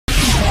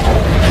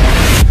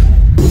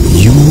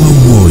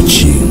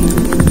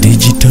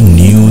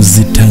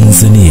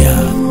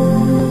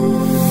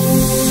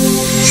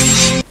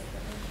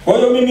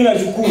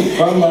nashukuru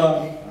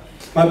kwamba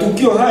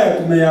matukio haya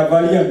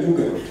tumeyavalia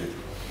njuga yote,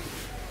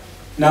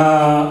 na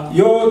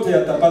yote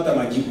yatapata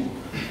majibu,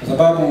 kwa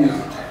sababu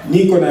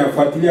niko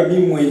nayafuatilia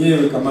mimi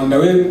mwenyewe, kamanda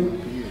wenu,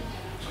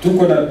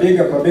 tuko na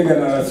bega kwa bega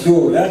na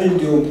rasio, yani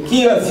ndio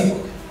kila siku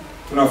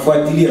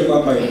tunafuatilia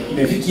kwamba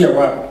imefikia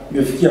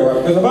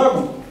wapi, kwa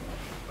sababu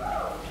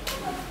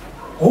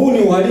huu ni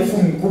uhalifu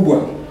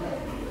mkubwa.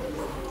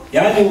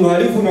 Yani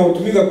uhalifu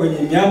unaotumika kwenye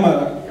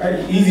miamala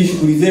hizi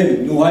shughuli zenu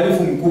ni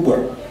uhalifu mkubwa.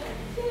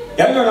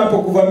 Yani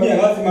wanapokuvamia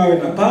lazima awe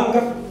na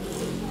panga,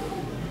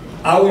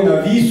 awe na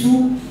visu,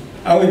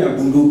 awe na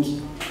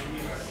bunduki.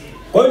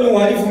 Kwa hiyo ni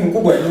uhalifu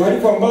mkubwa, ni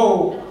uhalifu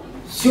ambao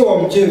sio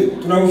wa mchezo,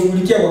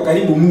 tunaushughulikia kwa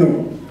karibu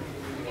mno.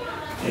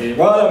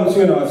 Wala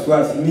msiwe na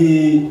wasiwasi,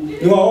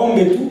 ni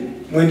waombe tu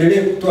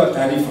muendelee kutoa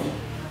taarifa.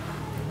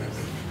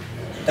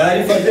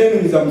 Taarifa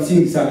zenu ni za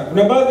msingi sana.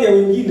 Kuna baadhi ya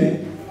wengine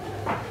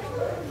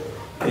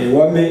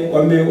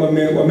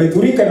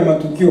wamedhurika na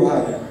matukio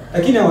haya,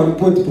 lakini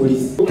hawaripoti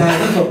polisi.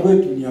 Taarifa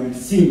kwetu ni ya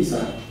msingi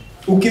sana.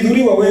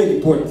 Ukidhuriwa wewe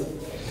ripoti.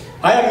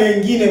 Haya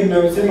mengine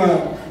mnayosema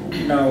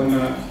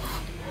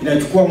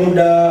inachukua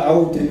muda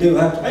au utendewe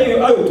haki,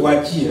 hayo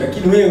tuachie,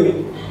 lakini wewe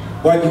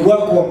wajibu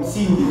wako wa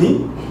msingi ni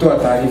kutoa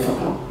taarifa.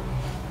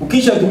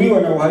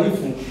 Ukishadhuriwa na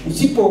uhalifu,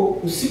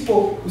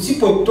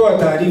 usipotoa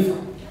taarifa,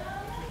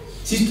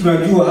 sisi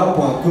tunajua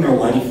hapo hakuna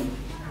uhalifu.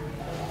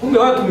 Kumbe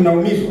watu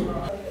mnaumizwa.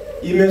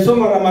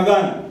 Imesoma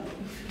Ramadhani,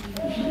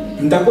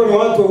 mtakuwa na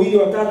watu 2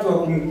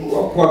 3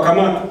 wa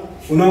kuwakamata,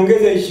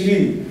 unaongeza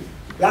 20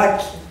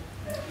 laki.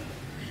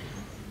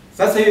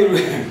 Sasa hiyo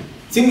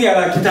simu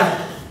ya laki 3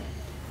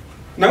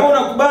 na wewe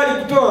unakubali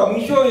kutoa,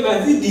 mwisho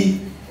inazidi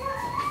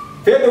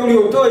fedha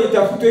uliotoa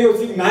itafutwe hiyo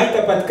simu na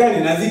haitapatikana,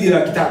 inazidi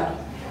laki 3.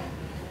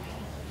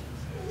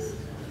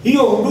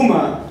 Hiyo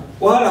huduma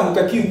wala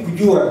hutakiwi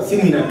kujua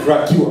simu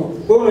inatrakiwa.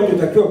 Kwa hiyo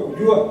unachotakiwa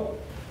kujua,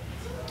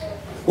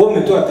 wewe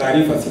umetoa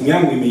taarifa, simu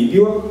yangu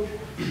imeibiwa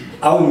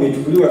au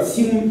nimechukuliwa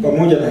simu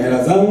pamoja na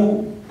hela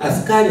zangu,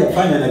 askari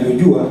afanye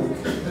anavyojua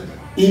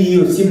ili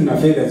hiyo simu na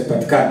fedha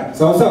zipatikane.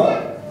 Sawa sawa?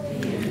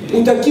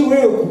 Utakiwa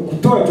wewe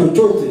kutoa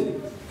chochote.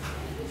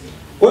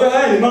 Kwa hiyo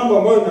haya ni mambo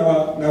ambayo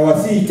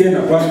nawasihi tena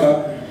kwamba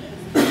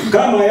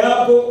kama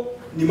yapo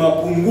ni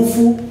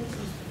mapungufu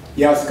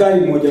ya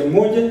askari mmoja,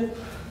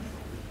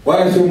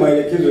 wala sio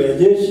maelekezo ya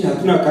jeshi.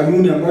 Hatuna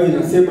kanuni ambayo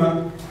inasema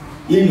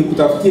ili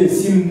nikutafutie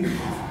simu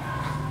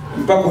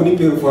mpaka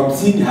unipe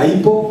 50,000,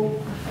 haipo.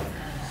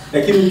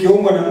 Lakini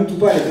ukiombwa na mtu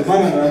pale,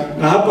 maana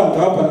na hapa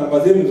nitawapa namba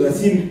zenu za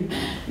simu,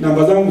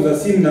 namba zangu za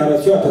simu na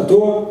rasio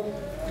atatoa.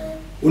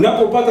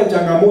 Unapopata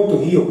changamoto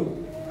hiyo,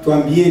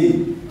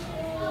 tuambieni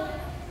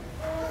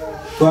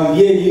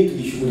ili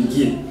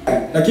tulishughulikie.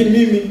 Lakini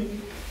mimi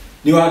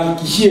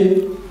niwahakikishie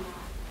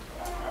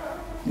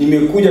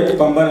nimekuja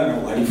kupambana na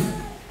uhalifu.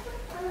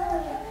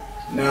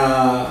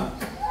 Na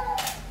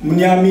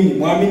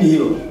muamini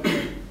hilo.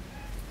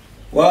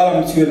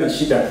 Wala msiwe na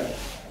shida.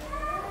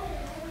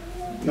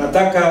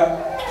 Nataka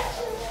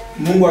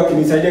Mungu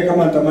akinisaidia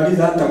kama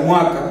nitamaliza hata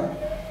mwaka,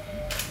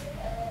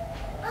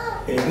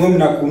 mwe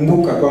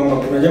mnakumbuka kwamba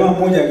kuna jamaa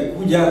mmoja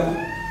alikuja hapa.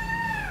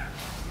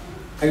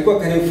 Alikuwa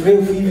karefu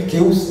hivi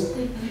keusi.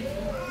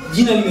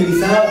 Jina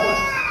nimelisahau.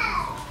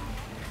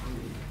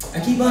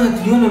 Lakini bwana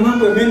tuliona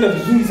mambo yameenda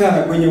vizuri sana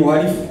kwenye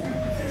uhalifu.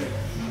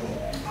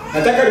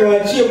 Nataka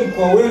niwaachie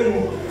mkoa wenu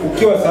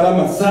ukiwa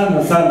salama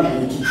sana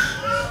wiki.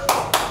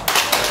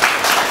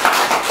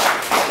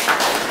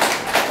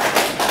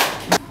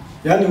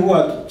 Yaani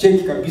huwa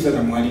cheki kabisa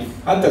na mhalifu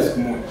hata siku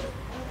moja.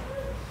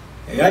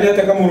 Yaani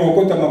hata kama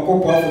unaokota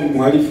makopo hapo ni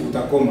mhalifu,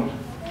 utakoma.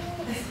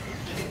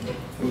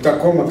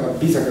 Utakoma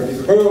kabisa.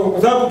 Kwa hiyo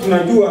kwa sababu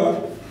tunajua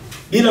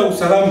bila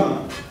usalama,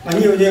 na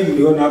nyinyi wenyewe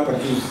mliona hapa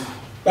juzi,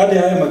 baada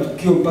ya haya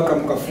matukio mpaka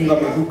mkafunga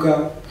maduka,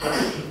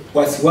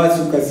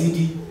 wasiwasi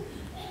ukazidi.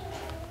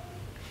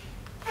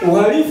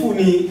 Uhalifu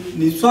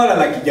ni swala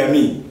la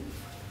kijamii.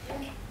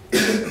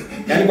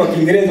 Yaani kwa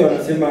Kiingereza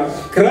wanasema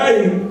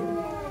crime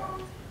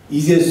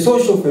is a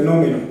social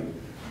phenomenon.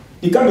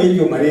 Ni kama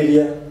hivyo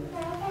malaria,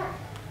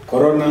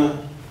 corona,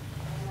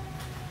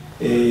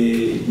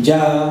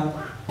 njaa,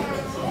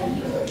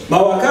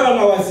 mawakala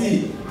na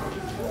wasi.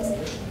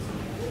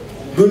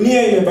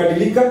 Dunia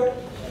imebadilika,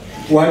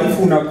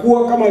 uhalifu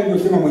unakuwa kama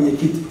alivyosema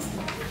mwenyekiti.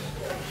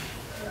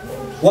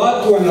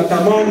 Watu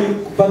wanatamani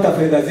kupata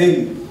fedha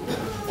zenu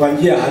kwa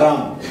njia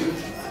haramu.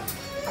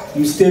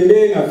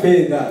 Msitembee na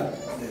fedha.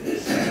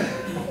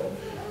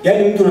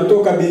 Yaani mtu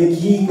unatoka benki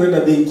hii kwenda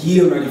benki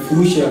ile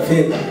unalifurusha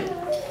fedha.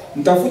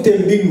 Mtafute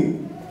mbinu.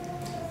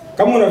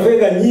 Kama una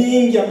fedha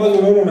nyingi ambazo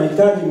unaona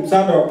unahitaji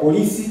msaada wa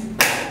polisi,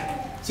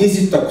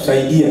 sisi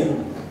tutakusaidia.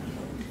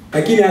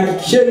 Lakini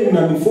hakikisheni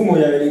mna mifumo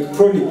ya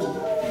electronic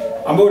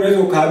ambayo unaweza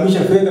ukahamisha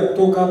fedha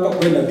kutoka hapa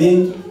kwenda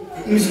benki.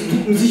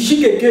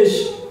 Msishike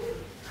cash.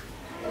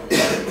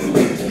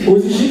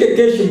 Usishike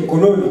keshi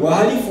mkononi.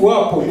 Wahalifu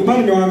wapo. Ndio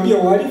maana niwaambia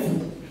uhalifu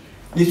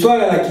ni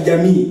swala la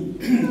kijamii.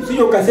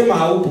 Sio ukasema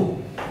haupo.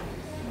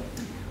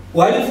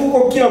 Uhalifu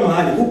uko kila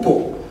mahali,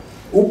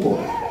 upo.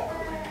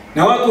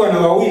 Na watu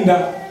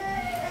wanawawinda.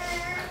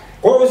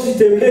 Kwa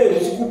hiyo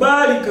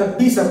usikubali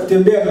kabisa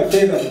kutembea na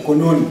fedha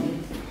mkononi.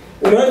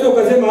 Unaweza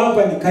ukasema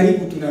hapa ni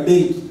karibu tuna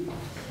benki,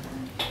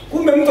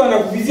 kumbe mtu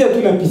anakuvizia tu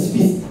na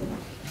pisipisi.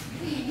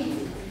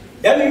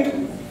 Yaani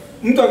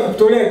mtu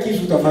akikutolea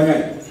kisu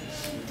utafanyaje?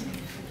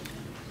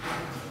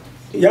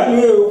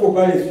 Yaani wewe uko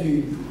pale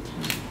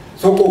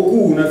soko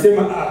kuu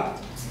unasema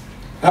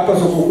hapa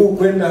soko kuu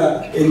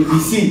kwenda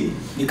NBC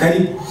ni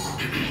karibu.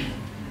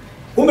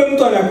 Kumbe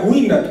mtu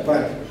anakuwinda tu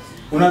pale.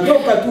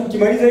 Unatoka tu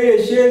ukimaliza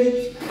ile sheri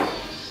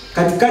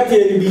katikati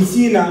ya NBC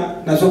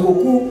na soko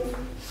kuu,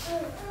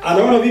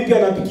 anaona vipi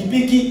ana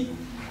pikipiki,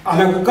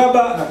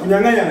 anakukaba na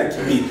kunyang'anya na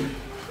kimbia.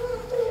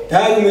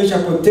 Tayari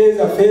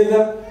umeshapoteza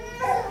fedha,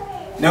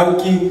 na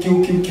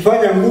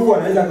ukifanya nguvu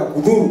anaweza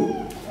akakudhuru.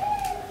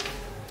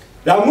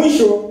 La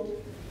mwisho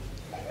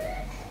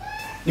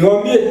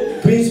niwaambie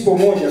principle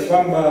moja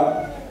kwamba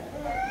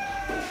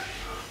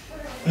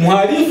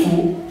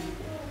mhalifu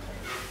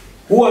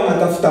huwa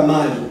anatafuta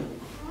mali.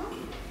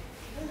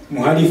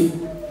 Mhalifu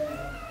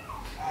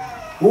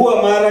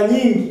huwa mara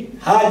nyingi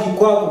haji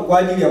kwako kwa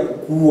ajili ya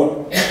kukuua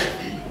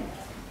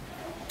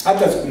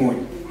hata siku moja.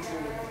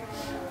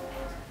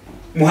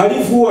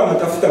 Mhalifu huwa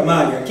anatafuta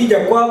mali. Akija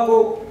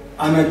kwako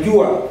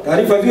anajua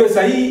taarifa ziwe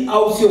sahihi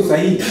au sio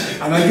sahihi,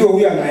 anajua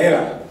huyu ana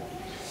hela,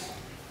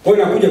 kwa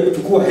hiyo anakuja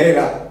kuchukua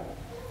hela.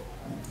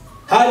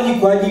 Haji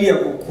kwa ajili ya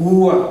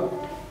kukuua.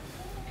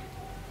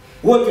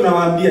 Huwa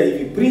tunawaambia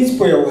hivi,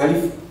 principle ya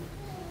uhalifu,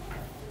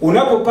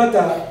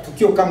 unapopata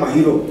tukio kama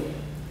hilo,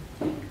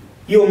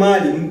 hiyo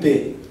mali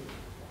mpe.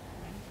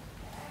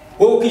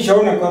 Wewe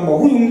ukishaona kwamba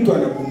huyu mtu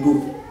ana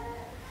bunduki,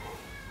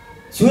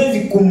 siwezi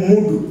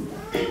kumudu,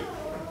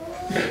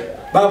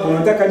 baba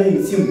unataka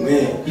nini? Simu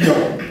hiyo.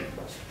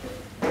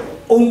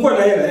 Ulikuwa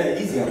na hela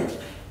hizi hapa.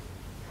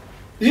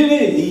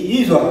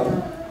 Hizo hapa.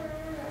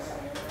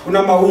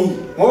 Kuna mawili.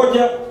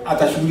 Moja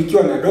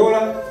atashughulikiwa na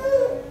dola,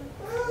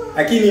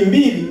 lakini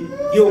mbili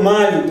hiyo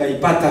mali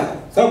utaipata.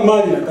 Sababu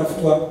mali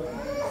inatafutwa.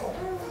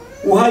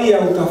 Uhai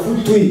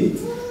hautafutwi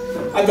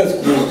hata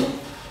siku moja.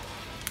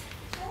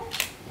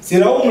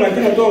 Silaumu,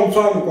 lakini natoa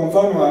mfano, kwa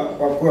mfano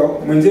wa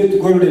mwenzetu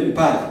Golden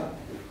pale.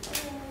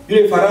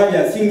 Yule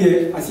Faraja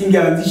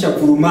asingeanzisha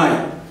kurumai,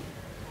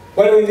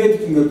 wale wenzetu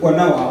tungekuwa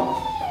nao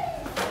hapa.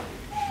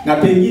 Na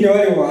pengine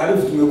wale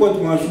wahalifu tungekuwa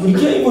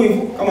tumewashughulikia hivyo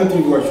hivyo kama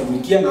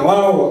tulivyowashughulikia, na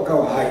wao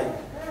wakawa hai.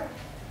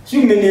 Si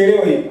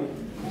mmenielewa hivi?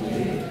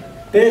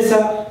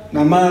 Pesa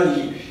na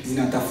mali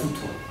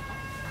zinatafutwa,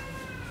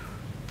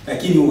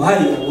 lakini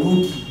uhai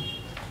haurudi.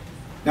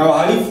 Na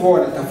wahalifu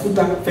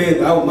wanatafuta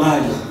fedha au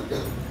mali.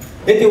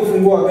 Lete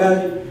ufunguo wa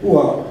gari,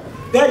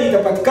 gari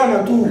itapatikana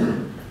tu.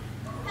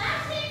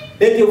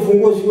 Lete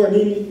ufunguo sio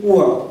nini,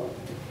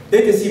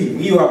 lete simu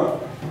hiyo hapo.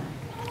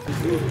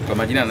 Kwa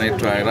majina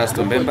naitwa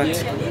Erasto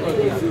Mbembat,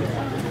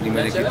 ni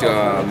mwenyekiti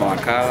wa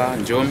Mawakala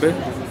Njombe.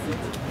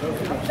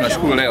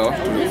 Tunashukuru leo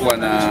tulikuwa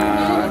na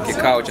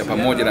kikao cha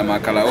pamoja na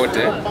mawakala wote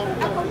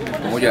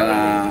pamoja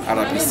na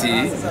RPC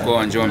mkoa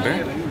wa Njombe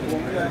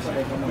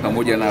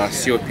pamoja na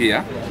RCO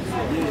pia.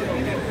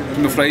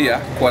 Tumefurahia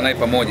kuwa naye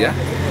pamoja.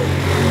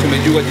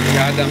 Tumejua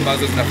jitihada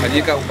ambazo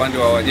zinafanyika upande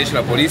wa jeshi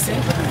la polisi,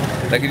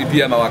 lakini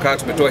pia mawakala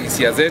tumetoa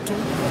hisia zetu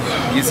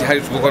jinsi hali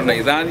tulivyokuwa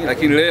tunaidhani,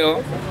 lakini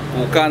leo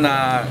kukaa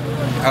na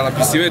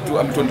RPC wetu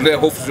ametuondolea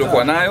hofu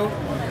tuliyokuwa nayo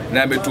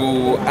na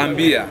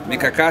ametuambia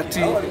mikakati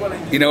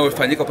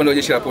inayofanyika upande wa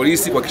jeshi la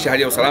polisi kuhakikisha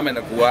hali ya usalama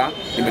inakuwa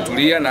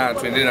imetulia na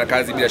tuendelee na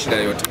kazi bila shida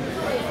yoyote.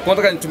 Kwa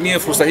nataka nitumie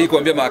fursa hii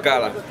kuambia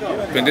mawakala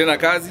tuendelee na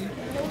kazi.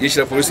 Jeshi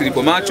la polisi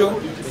lipo macho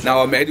na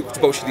wameahidi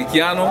kutupa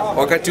ushirikiano.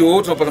 Wakati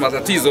wowote tunapata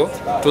matatizo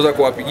tuweza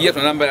kuwapigia,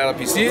 tuna namba ya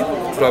RPC,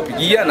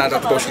 tutawapigia na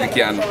atatupa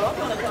ushirikiano.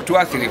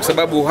 Tuathiri kwa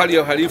sababu hali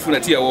ya uhalifu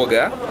inatia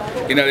woga,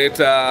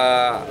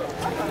 inaleta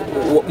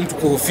mtu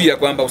kuhofia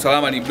kwamba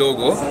usalama ni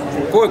mdogo.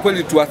 Kwa hiyo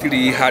kweli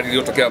tuathiri hali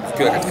iliyotokea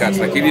tukiwa katikati,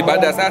 lakini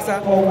baada ya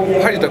sasa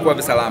hali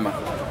itakuwa salama.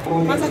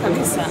 Kwanza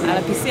kabisa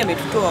RPC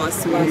ametutoa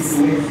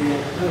wasiwasi.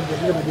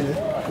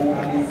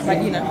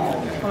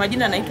 Kwa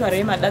majina naitwa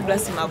Rehema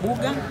Douglas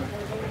Mabuga,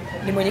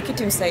 ni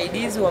mwenyekiti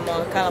msaidizi wa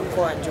Mawakala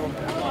mkoa wa Njombe.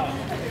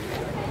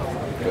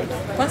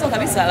 Kwanza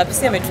kabisa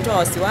RPC ametutoa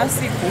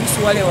wasiwasi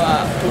kuhusu wale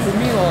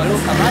watuhumiwa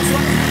waliokamatwa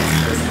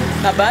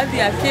na baadhi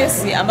ya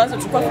kesi ambazo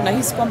tulikuwa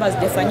tunahisi kwamba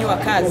hazijafanyiwa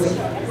kazi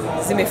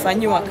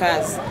zimefanyiwa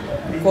kazi.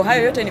 Kwa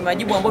hayo yote ni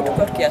majibu ambayo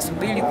tulikuwa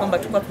tukiyasubiri, kwamba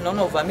tulikuwa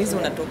tunaona uvamizi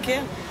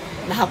unatokea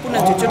na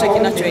hakuna chochote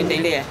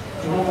kinachoendelea.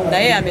 Na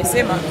yeye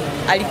amesema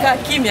alikaa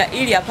kimya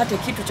ili apate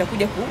kitu cha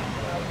kuja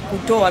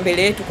kutoa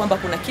mbele yetu kwamba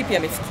kuna kipi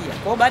amefikia.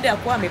 Kwa baada ya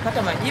kuwa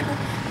amepata majibu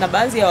na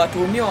baadhi ya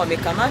watuhumiwa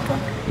wamekamatwa,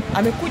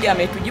 amekuja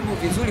ametujibu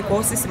vizuri.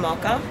 Kwa sisi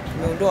mawakala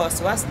tumeondoa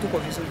wasiwasi, tuko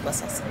vizuri kwa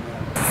sasa.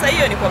 Sasa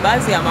hiyo ni kwa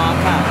baadhi ya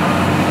mawakala.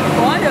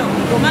 Kwa wale,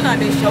 ndio maana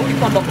ameshauri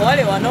kwamba kwa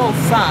wale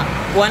wanaofaa,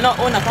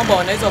 wanaoona kwamba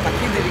wanaweza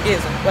wakakidhi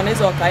vigezo,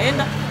 wanaweza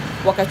wakaenda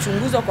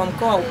wakachunguzwa kwa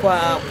mkoa,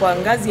 kwa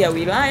ngazi ya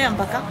wilaya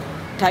mpaka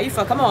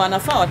taifa. Kama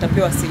wanafaa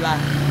watapewa silaha,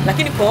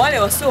 lakini kwa wale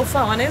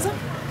wasiofaa wanaweza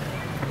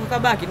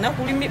wakabaki. Na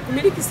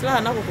kumiliki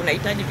silaha nako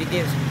kunahitaji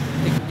vigezo.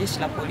 Jeshi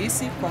la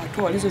polisi kwa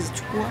hatua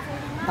walizozichukua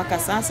mpaka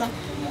sasa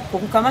kwa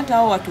kukamata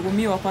hao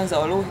watuhumiwa kwanza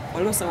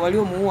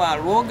waliomuua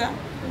Roga,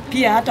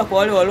 pia hata kwa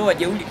wale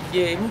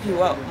waliowajeruhi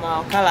wa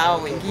mawakala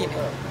hao wengine.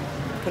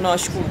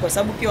 Tunawashukuru kwa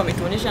sababu pia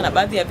wametuonyesha na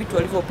baadhi ya vitu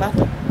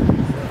walivyopata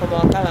kwa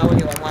mawakala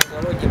wale wa mwanzo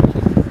waliojeruhi.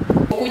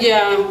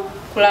 Kuja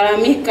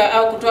kulalamika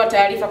au kutoa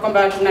taarifa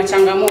kwamba tuna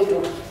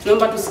changamoto,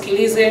 tunaomba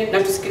tusikilize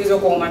na tusikilizwe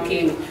kwa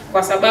umakini,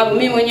 kwa sababu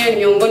mimi mwenyewe ni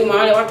miongoni mwa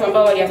wale watu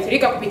ambao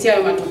waliathirika kupitia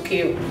hayo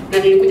matukio, na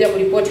nilikuja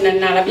kuripoti na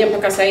ninalabia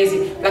mpaka saizi,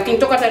 lakini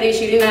toka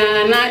tarehe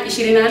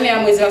 24 ya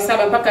mwezi wa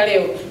 7 mpaka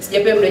leo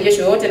sijapewa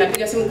mrejesho wote.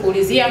 Napiga simu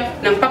kuulizia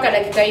na mpaka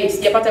dakika hii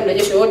sijapata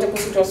mrejesho wote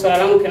kuhusu swala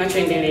langu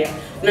kinachoendelea.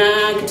 Na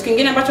kitu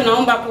kingine ambacho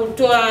naomba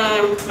kutoa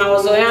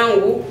mawazo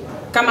yangu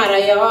kama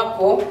raia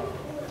wako,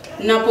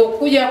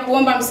 napokuja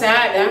kuomba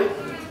msaada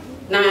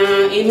na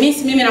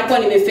mimi nakuwa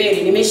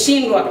nimefeli,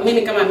 nimeshindwa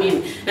mimi kama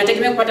mimi,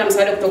 nategemea kupata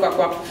msaada kutoka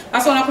kwako.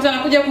 Sasa unakuta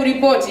nakuja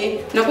kuripoti,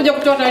 nakuja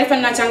kutoa taarifa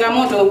na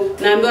changamoto,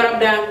 naambiwa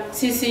labda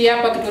sisi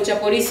hapa kituo cha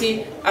polisi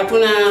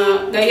hatuna,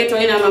 gari yetu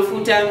haina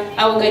mafuta,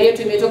 au gari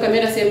yetu imetoka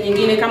imeenda sehemu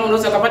nyingine, kama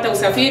unaweza kupata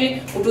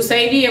usafiri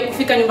utusaidie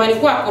kufika nyumbani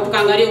kwako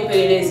tukaangalie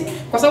upelelezi.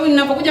 Kwa sababu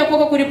ninapokuja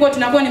kwako kuripoti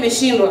nakuwa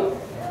nimeshindwa,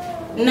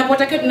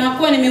 ninapotakiwa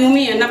nakuwa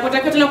nimeumia,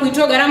 ninapotakiwa tena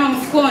kuitoa gharama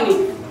mfukoni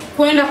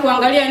kwenda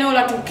kuangalia eneo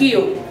la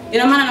tukio,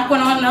 ina maana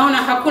naona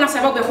hakuna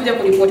sababu ya kuja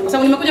kuripoti, kwa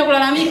sababu nimekuja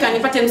kulalamika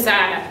nipate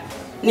msaada.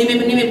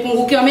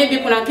 Nimepungukiwa, maybe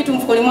kuna kitu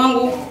mfukoni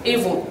mwangu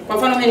hivyo. Kwa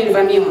mfano mimi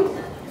nilivamiwa,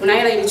 kuna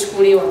hela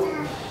ilichukuliwa,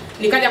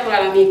 nikaja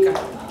kulalamika,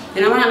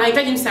 ina maana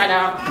nahitaji msaada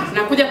wako.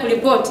 Nakuja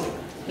kuripoti,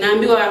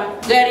 naambiwa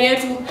gari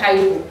yetu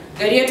haipo,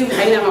 gari yetu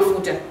haina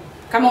mafuta,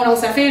 kama una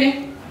usafiri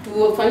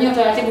tufanyie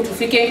utaratibu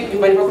tufike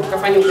nyumbani kwako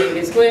tukafanye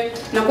upelelezi. Kwa hiyo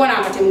nakuwa na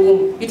wakati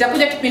mgumu.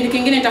 Itakuja kipindi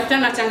kingine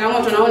nitakutana na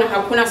changamoto, naona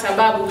hakuna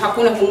sababu,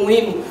 hakuna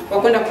umuhimu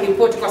wa kwenda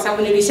kuripoti, kwa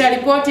sababu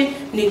nilisharipoti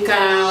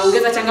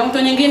nikaongeza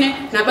changamoto nyingine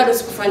na bado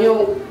sikufanyia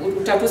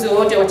utatuzi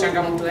wote wa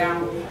changamoto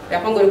yangu. Ya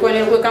kwangu ilikuwa ni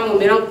kama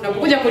ombi langu,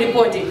 tunapokuja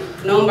kuripoti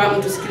tunaomba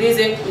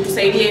mtusikilize,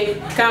 mtusaidie.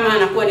 Kama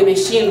anakuwa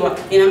nimeshindwa,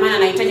 ina maana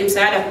nahitaji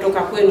msaada kutoka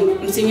kwenu,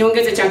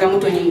 msiniongeze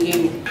changamoto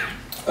nyingine.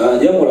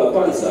 Jambo la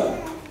kwanza,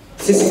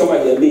 sisi kama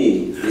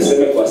jamii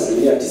niseme kwa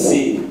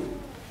 90%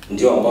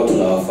 ndio ambao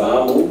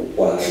tunawafahamu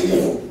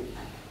wahalifu.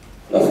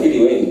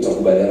 Nafikiri wengi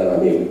tutakubaliana na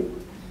mimi.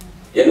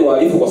 Yaani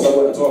wahalifu kwa sababu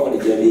wanatoka kwenye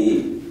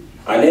jamii,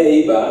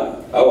 anayeiba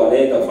au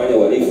anayeenda kufanya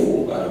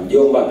uhalifu ana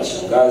mjomba, ana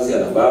shangazi,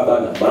 ana baba,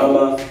 ana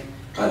mama,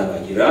 ana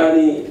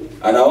majirani,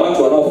 ana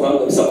watu wanaofahamu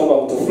kabisa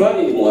kwamba mtu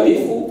fulani ni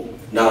mhalifu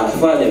na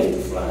anafanya vitu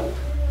fulani.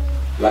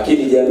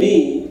 Lakini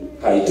jamii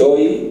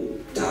haitoi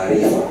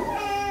taarifa.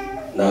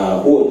 Na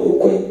huo ndio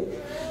ukweli.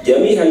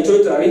 Jamii haitoi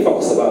taarifa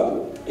kwa sababu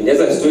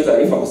inaweza isitoe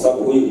taarifa kwa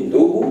sababu huyu ni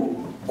ndugu,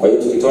 kwa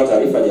hiyo tukitoa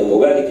taarifa jambo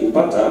gani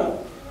kimpata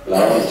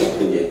lawama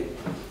itakuja.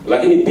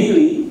 Lakini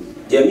pili,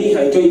 jamii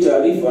haitoi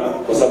taarifa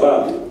kwa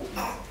sababu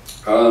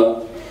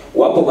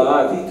wapo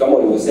baadhi kama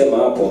ulivyosema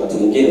hapo, wakati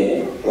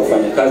mwingine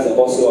wafanyakazi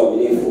ambao sio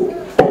waaminifu.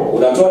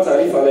 Unatoa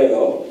taarifa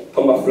leo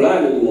kwamba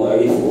fulani ni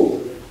mhalifu,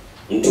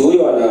 mtu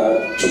huyo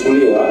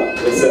anachukuliwa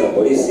na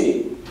polisi,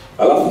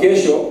 alafu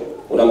kesho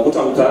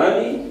unamkuta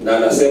mtaani na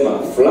anasema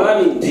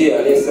fulani ndiye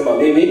aliyesema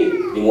mimi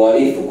ni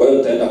mhalifu, kwa hiyo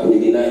nitaenda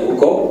kudili naye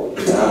huko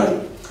mtaani.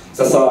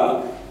 Sasa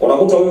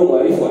unakuta huyo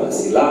mhalifu ana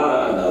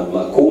silaha, ana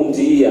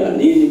makundi, ana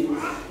nini.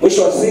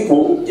 Mwisho wa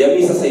siku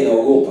jamii sasa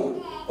inaogopa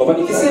kwamba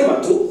nikisema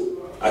tu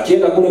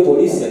akienda kule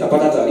polisi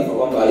atapata taarifa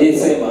kwamba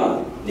aliyesema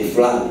ni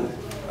fulani,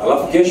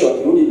 alafu kesho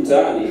akirudi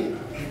mtaani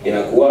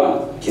inakuwa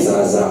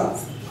kizaazaa.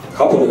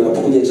 Hapo ndio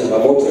inapokuja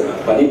changamoto na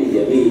kwa nini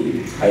jamii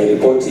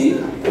hairipoti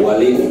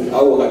uhalifu,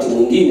 au wakati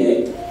mwingine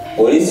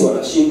polisi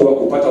wanashindwa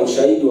kupata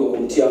ushahidi wa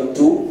kumtia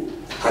mtu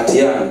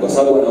hatiani kwa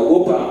sababu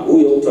wanaogopa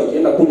huyo mtu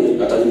akienda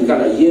kule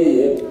atajulikana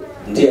yeye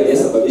ndiye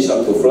aliyesababisha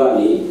mtu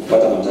fulani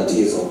kupata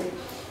matatizo.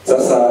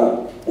 Sasa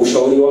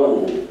ushauri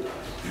wangu,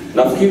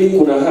 nafikiri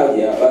kuna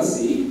haja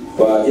basi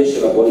kwa jeshi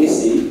la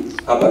polisi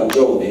hapa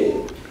Njombe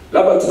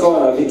labda tukawa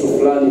na vitu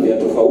fulani vya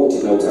tofauti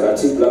na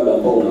utaratibu labda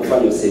ambao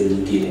unafanywa sehemu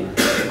nyingine.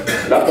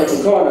 Labda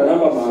tukawa na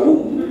namba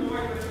maalum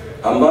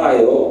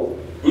ambayo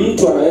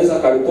mtu anaweza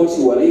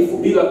karipoti uhalifu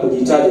bila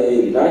kujitaja yeye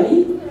ni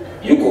nani,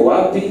 yuko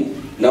wapi,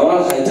 na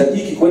wala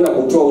hahitajiki kwenda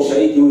kutoa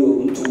ushahidi huyo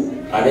mtu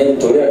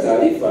anayemtolea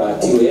taarifa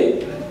atiwe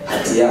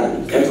hatiani.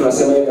 Yaani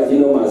tunasema ile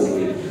neno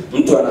mazuri.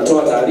 Mtu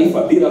anatoa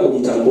taarifa bila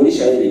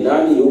kujitambulisha yeye ni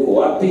nani, yuko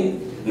wapi,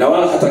 na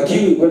wala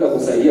hatakiwi kwenda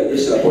kusaidia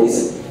jeshi la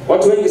polisi.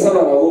 Watu wengi sana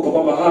wanaogopa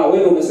kwamba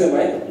wewe umesema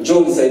njoo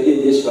nisaidie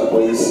jeshi la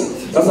polisi.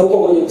 Sasa huko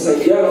kwenye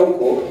kusaidiana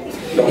huko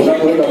ndio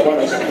kunapoenda kuwa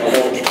na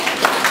changamoto.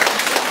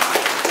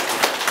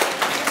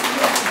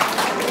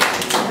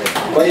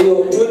 Kwa hiyo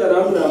tuwe na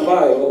namna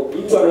ambayo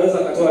mtu anaweza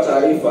kutoa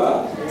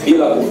taarifa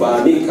bila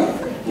kufahamika,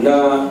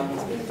 na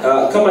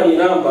kama ni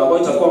namba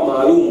ambayo itakuwa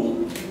maalum,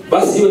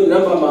 basi hiyo ni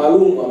namba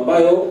maalum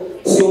ambayo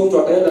sio mtu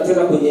ataenda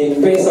tena kwenye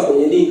pesa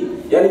kwenye nini.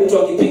 Yaani mtu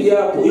akipiga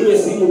hapo ile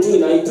simu tu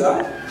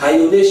inaita,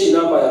 haionyeshi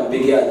namba ya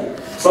mpigaji.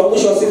 Sababu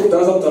mwisho wa siku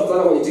tutaanza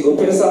kutafutana kwenye Tigo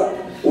Pesa,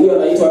 huyo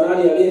anaitwa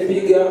nani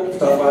aliyepiga,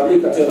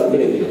 tutafahamika tena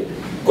vile vile.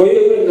 Kwa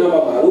hiyo ile ni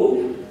namba maalum,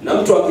 na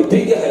mtu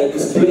akipiga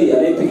haidisplay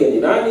anayepiga ni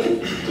nani,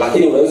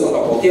 lakini unaweza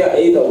ukapokea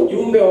aidha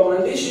ujumbe wa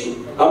maandishi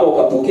ama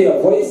ukapokea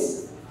voice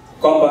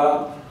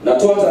kwamba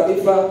natoa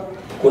taarifa,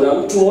 kuna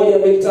mtu 1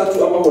 2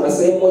 3 ama kuna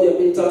sehemu 1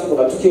 2 3,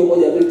 kuna tukio 1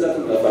 2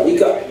 3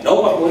 linafanyika,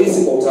 naomba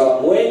polisi kwa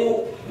utaalamu wenu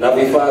na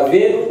vifaa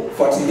vyenu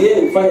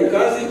fuatilieni, mfanye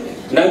kazi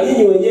na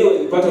nyinyi wenyewe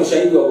mpate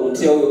ushahidi wa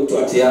kumtia huyo mtu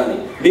hatiani.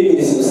 Mimi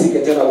nisihusike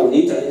tena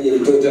kuniita nyinyi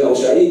nitoe tena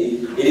ushahidi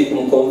ili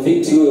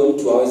kumconvict huyo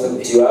mtu aweze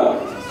kutiwa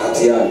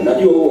hatiani.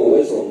 Najua huo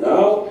uwezo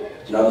mnao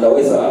na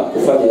mnaweza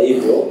kufanya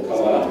hivyo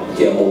kama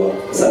mkiamua.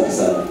 Asante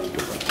sana.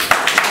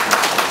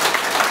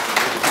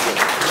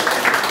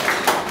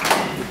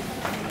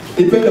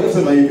 Nipende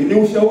kusema hivi,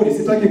 ni ushauri,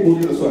 sitaki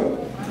kuuliza swali.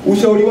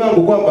 Ushauri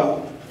wangu kwamba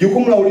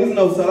jukumu la ulinzi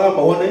na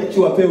usalama wananchi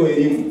wapewe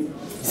elimu.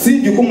 Si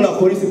jukumu la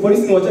polisi.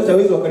 Polisi ni wachache,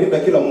 hawezi wakalinda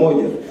kila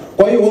mmoja.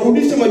 Kwa hiyo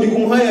warudishe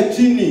majukumu haya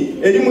chini,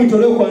 elimu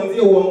itolewe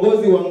kuanzia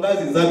uongozi wa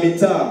ngazi za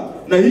mitaa.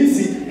 Na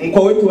hisi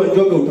mkoa wetu wa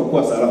Njombe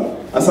utakuwa salama.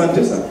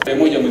 Asante sana.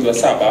 Tarehe 1 mwezi wa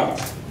 7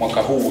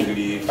 mwaka huu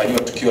nilifanywa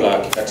tukio la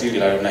kikatili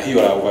la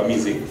hiyo la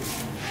uvamizi.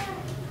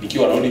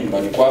 Nikiwa narudi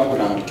nyumbani kwangu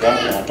na mke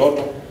wangu na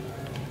watoto.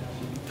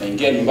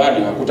 Naingia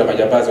nyumbani nakuta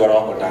majambazi wala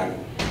wako ndani.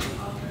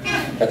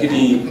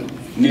 Lakini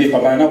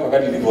nilipambana nao kwa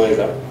kadri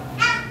nilivyoweza.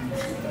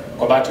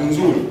 Kwa bahati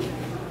nzuri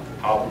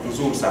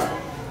hawakudhuru sana.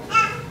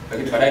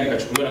 Lakini baadaye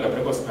nikachukuliwa na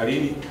nikapelekwa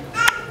hospitalini.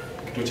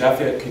 Kituo cha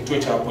afya, kituo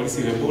cha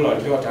polisi Rebula,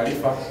 walipewa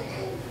taarifa.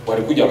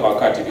 Walikuja kwa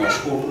wakati,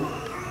 niwashukuru.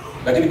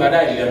 Lakini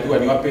baadaye niliambiwa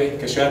niwape,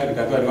 kesho yake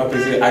nikaambiwa niwape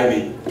zile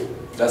IMEI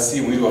za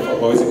simu ili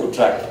waweze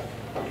kutrack.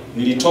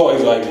 Nilitoa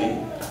hizo IMEI,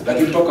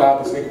 lakini toka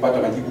hapo siwezi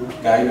kupata majibu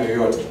ya aina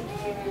yoyote.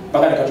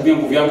 Mpaka nikatumia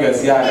nguvu yangu ya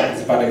ziada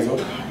kuzipata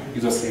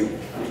hizo simu.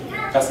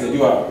 Sasa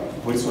sijajua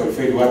polisi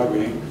walifeli wapi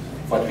kwenye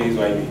kufuatilia hizo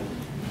IMEI.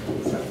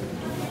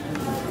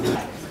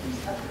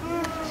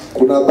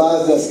 Kuna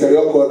baadhi ya askari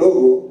wako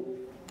wadogo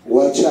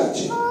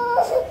wachache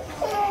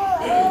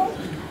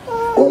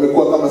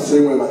wamekuwa kama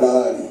sehemu ya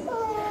madalali,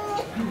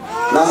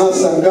 na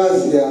hasa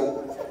ngazi ya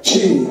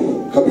chini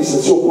kabisa,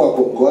 sio kwa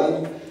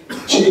mkoani,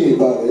 chini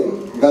pale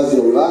ngazi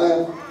ya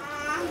wilaya,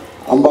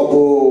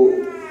 ambapo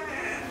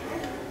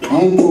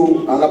mtu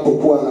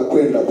anapokuwa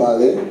anakwenda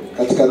pale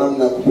katika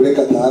namna ya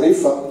kupeleka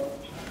taarifa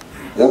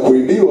ya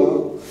kuibiwa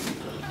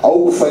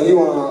au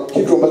kufanyiwa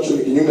kitu ambacho ni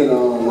kinyume na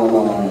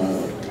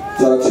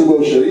taratibu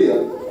au sheria,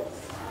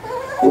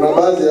 kuna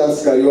baadhi ya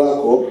askari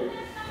wako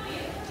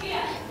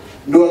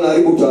ndio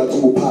wanaharibu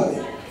taratibu pale.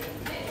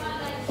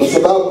 Kwa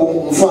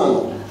sababu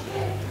mfano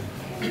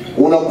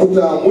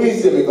unakuta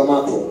mwizi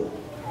amekamatwa,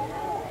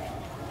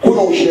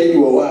 kuna ushahidi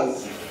wa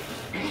wazi,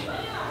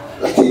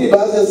 lakini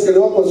baadhi ya askari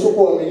wako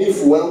wasiokuwa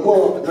waaminifu wanakuwa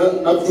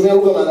na kutumia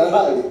lugha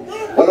madalali,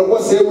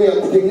 wanakuwa sehemu ya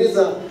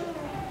kutengeneza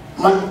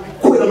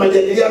kuwe na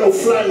majadiliano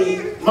fulani,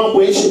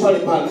 mambo yaishi pale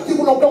pale, lakini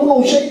kuna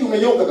ushahidi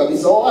umenyoka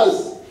kabisa wa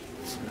wazi,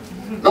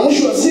 na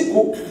mwisho wa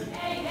siku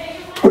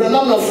kuna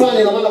namna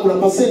fulani, na maana kuna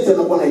pasenti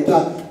anakuwa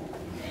anahitaji.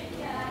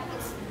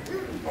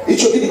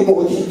 Hicho kitu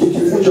kimekuwa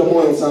kikivunja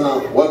moyo sana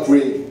watu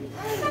wengi.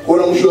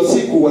 Kwa mwisho wa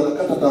siku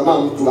wanakata tamaa,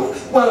 mtu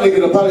bwana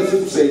ningine pale sisi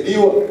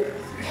tusaidiwa.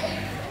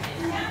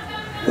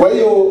 Kwa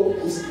hiyo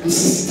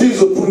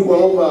msisitizo tulikuwa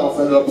naomba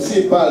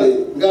wafanyakazi pale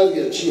ngazi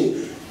ya chini,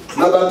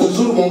 na bahati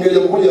nzuri muongeja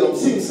mmoja na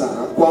msingi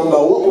sana kwamba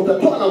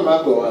utatoa namba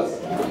yako wazi.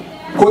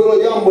 Kwa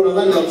hiyo jambo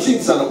nadhani la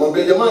msingi sana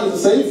kwamba jamani,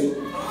 sasa hivi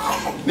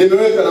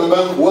nimeweka namba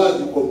yangu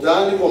wazi kwa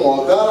mtaani, kwa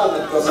mawakala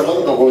na kwa sababu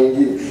na kwa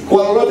wengine.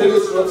 Kwa lolote ile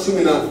simu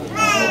na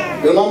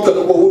ndio mtu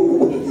atakuwa huru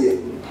kukupigia.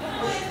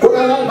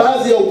 Kuna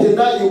baadhi ya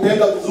utendaji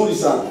utaenda vizuri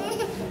sana.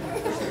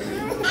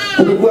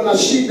 Kumekuwa na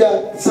shida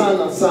sana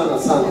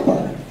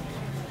pale.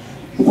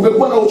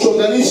 Kumekuwa na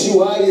uchonganishi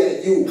wa hali ya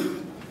juu.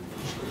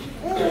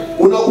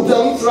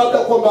 Unakuta mtu labda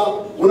kwamba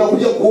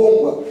unakuja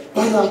kuomba,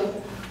 bana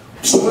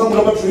somo langu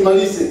naomba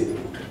tulimalize.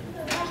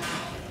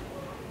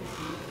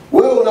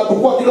 Wewe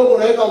unapokuwa kidogo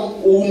unaweka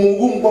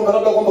umugumu kwamba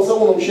labda kwamba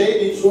sababu una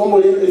ushahidi somo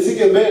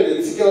lifike mbele,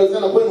 lifike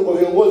lazima kwenu kwa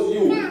viongozi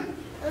juu.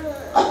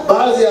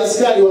 Baadhi ya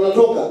askari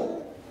wanatoka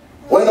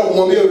waenda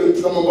kumwambia yule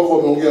mtu kama ambavyo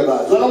wameongea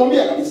baadhi.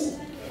 Wanamwambia kabisa,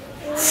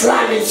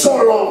 fulani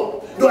solo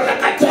ndio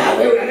anakataa,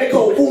 wewe unaleta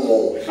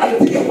hukumu,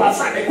 alipiga kwa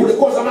sana kule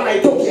kwa zamani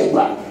haitoki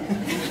hapa.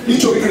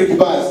 Hicho kitu ni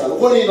kibaya sana.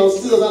 Kwa nini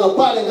inasisitiza sana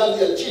pale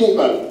ngazi ya chini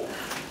pale?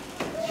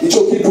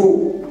 Hicho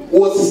kitu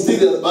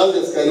huwasisitiza baadhi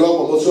ya askari wako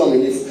ambao sio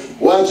waaminifu.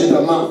 Waache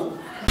tamaa.